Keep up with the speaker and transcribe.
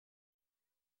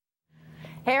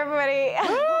Hey everybody.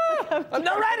 I'm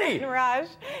not ready. Rush.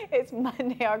 It's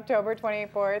Monday, October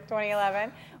 24th,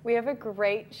 2011. We have a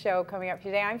great show coming up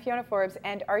today. I'm Fiona Forbes,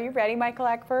 and are you ready, Michael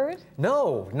Eckford?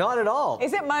 No, not at all.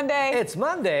 Is it Monday? It's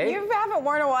Monday. You haven't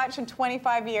worn a watch in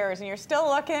 25 years, and you're still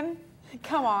looking?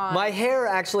 Come on. My hair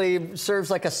actually serves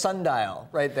like a sundial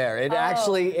right there. It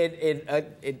actually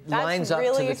it lines up to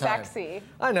the time. That's really sexy.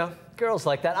 I know. Girls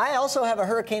like that. I also have a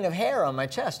hurricane of hair on my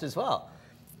chest as well.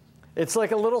 It's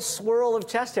like a little swirl of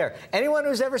chest hair. Anyone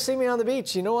who's ever seen me on the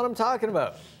beach, you know what I'm talking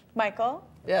about. Michael?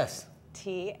 Yes.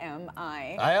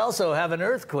 TMI. I also have an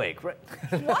earthquake.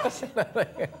 What?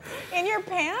 In your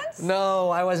pants? No,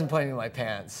 I wasn't pointing to my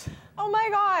pants. Oh my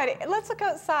God, let's look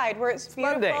outside where it's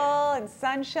beautiful Monday. and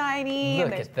sunshiny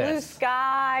and there's blue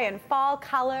sky and fall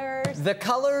colors. The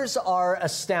colors are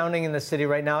astounding in the city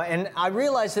right now, and I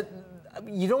realize that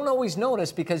you don't always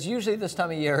notice because usually this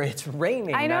time of year it's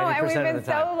raining. I know, 90% and we've been of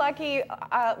the time. so lucky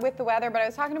with the weather, but I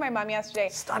was talking to my mom yesterday.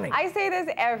 Stunning. I say this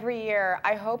every year.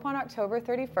 I hope on October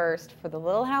 31st for the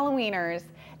little Halloweeners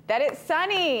that it's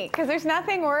sunny, because there's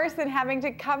nothing worse than having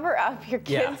to cover up your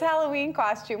kid's Halloween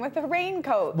costume with a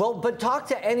raincoat. Well, but talk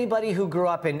to anybody who grew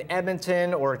up in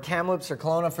Edmonton or Kamloops or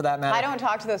Kelowna for that matter. I don't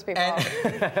talk to those people.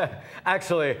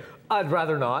 Actually, I'd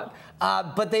rather not.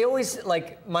 But they always,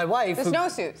 like my wife. The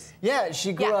snowsuits. Yeah,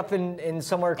 she grew up in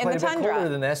somewhere quite a bit colder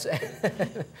than this.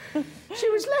 She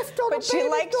was left on But she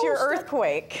liked your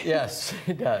earthquake. Yes,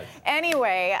 she does.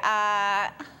 Anyway,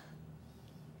 How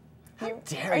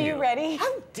dare you? Are you ready?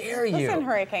 How dare you? Listen,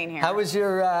 hurricane here. How was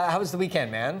the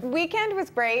weekend, man? Weekend was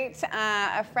great.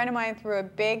 A friend of mine threw a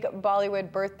big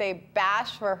Bollywood birthday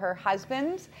bash for her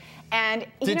husband. And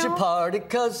Did you party?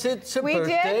 Because it's a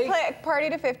birthday. We did party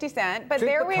to 50 Cent, but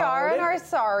there we are in our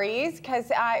saris,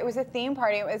 because it was a theme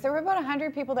party. There were about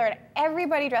 100 people there, and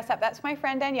everybody dressed up. That's my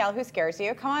friend Danielle, who scares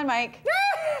you. Come on, Mike.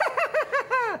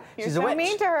 You're She's so a witch.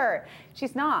 mean to her.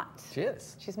 She's not. She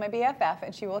is. She's my BFF,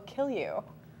 and she will kill you.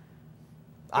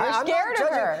 I'm scared not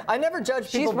of her. I never judge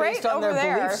people based on their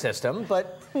belief system,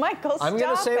 but Michael, I'm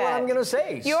going to say what I'm going to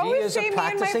say. You always say she is a me and my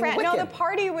practicing friend. Wiccan. No, the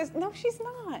party was. No, she's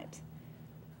not.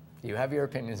 You have your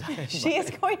opinions. She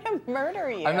is going to murder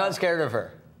you. I'm not scared of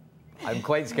her. I'm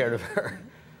quite scared of her.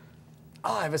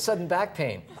 Oh, I have a sudden back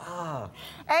pain. Ah.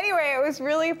 Anyway, it was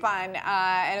really fun,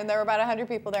 and there were about 100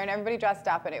 people there, and everybody dressed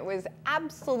up, and it was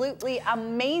absolutely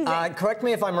amazing. Correct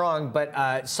me if I'm wrong,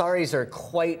 but saris are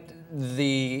quite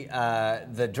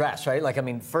the dress, right? Like, I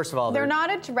mean, first of all, they're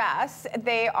not a dress.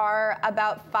 They are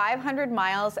about 500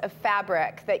 miles of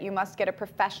fabric that you must get a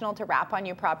professional to wrap on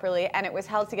you properly, and it was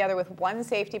held together with one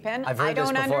safety pin. I've heard this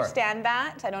before. I don't understand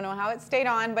that. I don't know how it stayed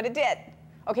on, but it did.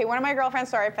 Okay, one of my girlfriends,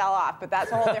 sorry, fell off, but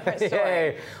that's a whole different story.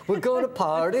 Hey, we're going to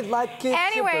party like it's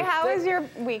Anyway, how was your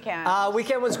weekend?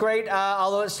 Weekend was great,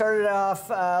 although it started off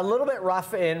a little bit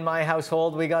rough in my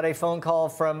household. We got a phone call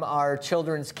from our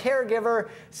children's caregiver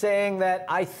saying that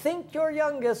I think your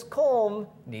youngest, Colm,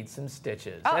 needs some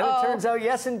stitches. And it turns out,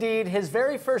 yes, indeed, his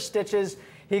very first stitches.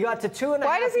 He got to 2.5 years old.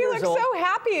 Why does he look so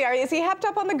happy? Is he hepped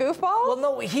up on the goofballs? Well,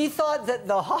 no, he thought that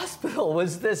the hospital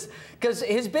was this, because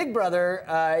his big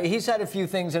brother, he's had a few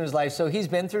things in his life, so he's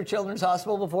been through Children's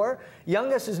Hospital before.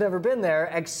 Youngest has never been there,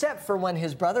 except for when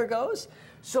his brother goes.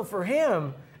 So for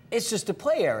him, it's just a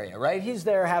play area, right? He's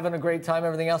there having a great time,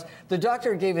 everything else. The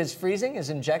doctor gave his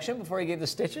injection before he gave the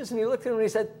stitches, and he looked at him and he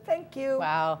said, "Thank you."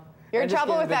 Wow. You're in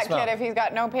trouble with that kid if he's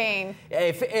got no pain.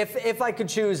 If I could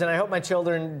choose, and I hope my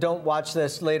children don't watch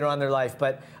this later on in their life,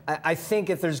 but I think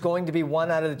if there's going to be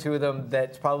one out of the two of them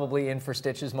that's probably in for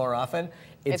stitches more often,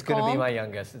 it's going to be my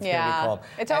youngest. It's going to be Colm.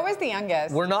 It's always the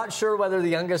youngest. We're not sure whether the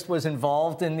youngest was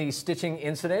involved in the stitching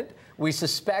incident. We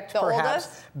suspect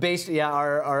perhaps,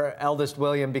 our eldest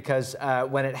William, because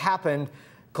when it happened,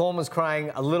 Colm was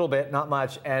crying a little bit, not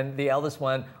much, and the eldest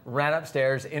one ran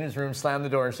upstairs in his room, slammed the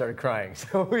door, and started crying.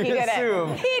 So we assume He did it.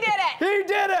 He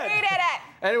did it. He did it.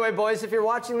 Anyway, boys, if you're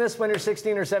watching this when you're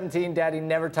 16 or 17, Daddy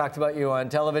never talked about you on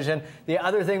television. The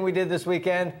other thing we did this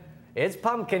weekend, it's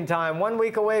pumpkin time. 1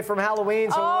 week away from Halloween,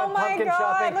 so we went pumpkin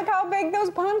shopping. Look how big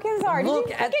those pumpkins are. Look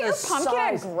Did you at get the your pumpkin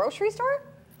size. at a grocery store?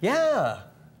 Yeah.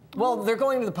 Well, they're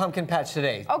going to the pumpkin patch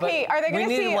today. Okay, are they going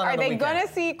to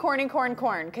see corny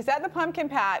corn? Because at the pumpkin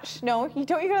patch, no,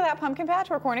 don't you go to that pumpkin patch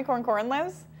where corny corn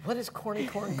lives? What is corny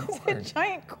corn? It's a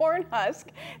giant corn husk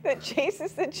that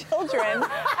chases the children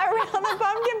around the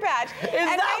pumpkin patch. Is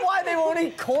that why they won't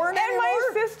eat corn anymore?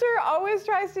 And my sister always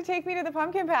tries to take me to the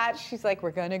pumpkin patch. She's like,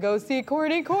 "We're gonna go see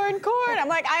corn. I'm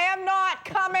like, "I am not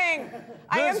coming.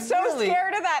 I am so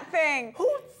scared of that thing." Who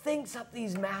thinks up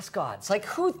these mascots? Like,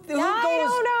 who goes, I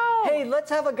don't know. hey, let's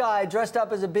have a guy dressed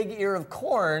up as a big ear of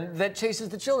corn that chases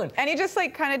the children? And he just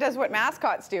like kind of does what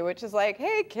mascots do, which is like,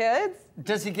 hey, kids.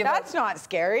 Does he give That's not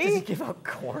scary. Does he give out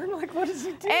corn? Like, what does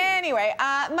he do? Anyway,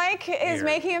 Mike is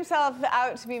making himself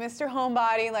out to be Mr.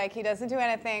 Homebody, like he doesn't do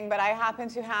anything, but I happen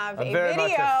to have a very video.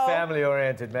 much a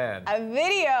family-oriented man. A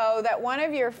video that one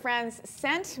of your friends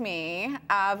sent me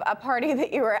of a party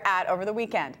that you were at over the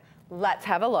weekend. Let's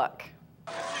have a look.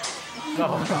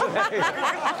 Oh,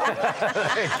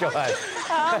 thank God.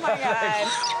 Oh my God.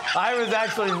 I was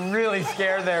actually really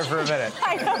scared there for a minute.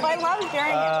 I know, I love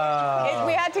scaring you.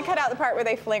 We had to cut out the part where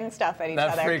they fling stuff at each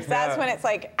That other. freaked me That's out. when it's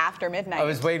like after midnight. I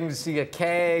was waiting to see a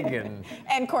keg and...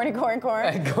 And corny corn.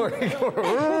 and corny corn.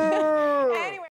 Anyway.